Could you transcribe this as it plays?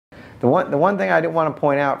The one thing I did want to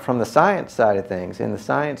point out from the science side of things in the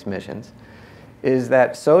science missions is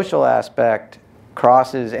that social aspect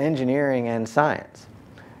crosses engineering and science.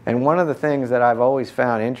 And one of the things that I've always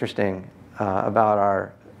found interesting about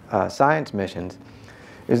our science missions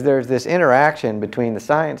is there's this interaction between the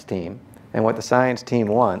science team and what the science team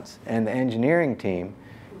wants and the engineering team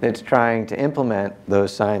that's trying to implement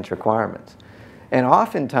those science requirements. And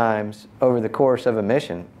oftentimes, over the course of a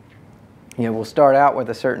mission, we'll start out with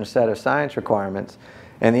a certain set of science requirements,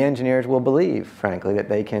 and the engineers will believe, frankly, that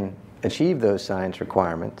they can achieve those science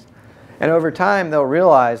requirements. And over time, they'll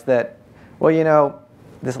realize that, well,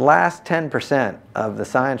 this last 10% of the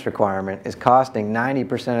science requirement is costing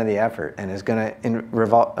 90% of the effort and is going to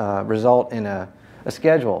result in a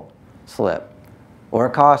schedule slip or a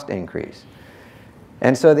cost increase.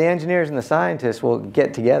 And so the engineers and the scientists will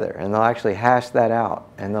get together and they'll actually hash that out.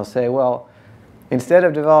 And they'll say, well, instead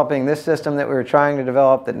of developing this system that we were trying to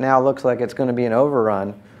develop that now looks like it's going to be an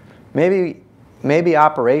overrun, maybe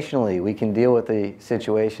operationally we can deal with the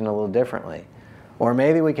situation a little differently. Or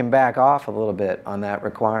maybe we can back off a little bit on that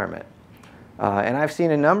requirement. And I've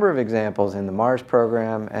seen a number of examples in the Mars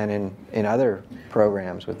program and in other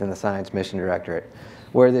programs within the Science Mission Directorate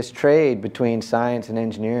where this trade between science and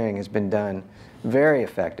engineering has been done very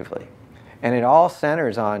effectively. And it all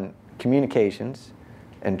centers on communications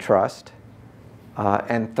and trust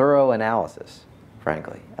and thorough analysis,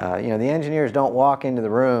 frankly. The engineers don't walk into the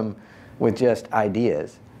room with just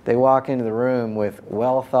ideas. They walk into the room with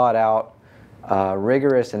well thought out,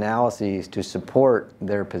 rigorous analyses to support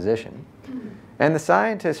their position. And the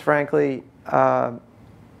scientists, frankly,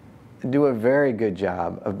 do a very good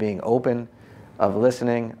job of being open, of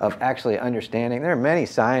listening, of actually understanding. There are many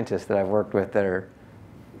scientists that I've worked with that are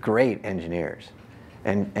great engineers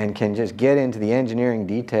and can just get into the engineering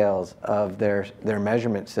details of their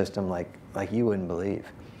measurement system like you wouldn't believe.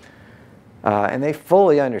 And they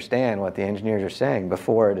fully understand what the engineers are saying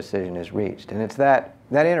before a decision is reached. And it's that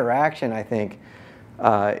interaction, I think,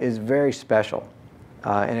 is very special.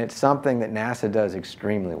 And it's something that NASA does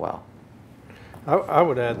extremely well. I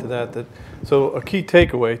would add to that so a key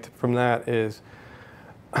takeaway from that is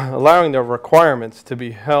allowing the requirements to be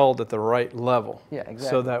held at the right level. Yeah, exactly.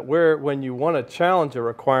 So that when you want to challenge a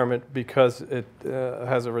requirement because it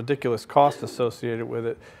has a ridiculous cost associated with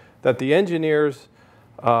it, that the engineers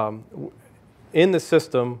in the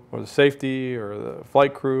system, or the safety, or the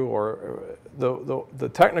flight crew, or the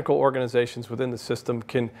technical organizations within the system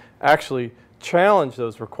can actually challenge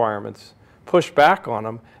those requirements, push back on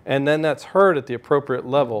them, and then that's heard at the appropriate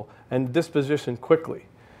level and dispositioned quickly.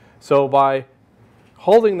 So by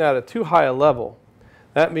holding that at too high a level,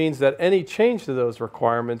 that means that any change to those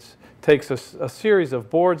requirements takes a series of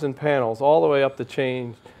boards and panels all the way up the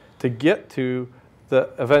chain to get to the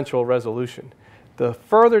eventual resolution. The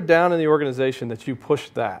further down in the organization that you push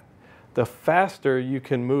that, the faster you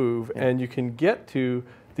can move and you can get to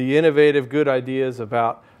the innovative good ideas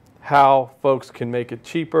about how folks can make it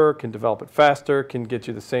cheaper, can develop it faster, can get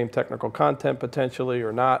you the same technical content potentially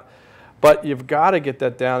or not. But you've got to get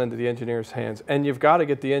that down into the engineers' hands, and you've got to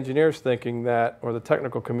get the engineers thinking that, or the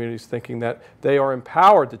technical communities thinking that they are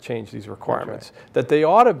empowered to change these requirements, that they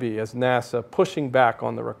ought to be, as NASA, pushing back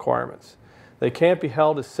on the requirements. They can't be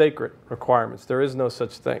held as sacred requirements. There is no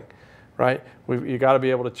such thing, right? You've got to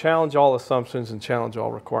be able to challenge all assumptions and challenge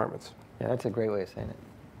all requirements. Yeah, that's a great way of saying it.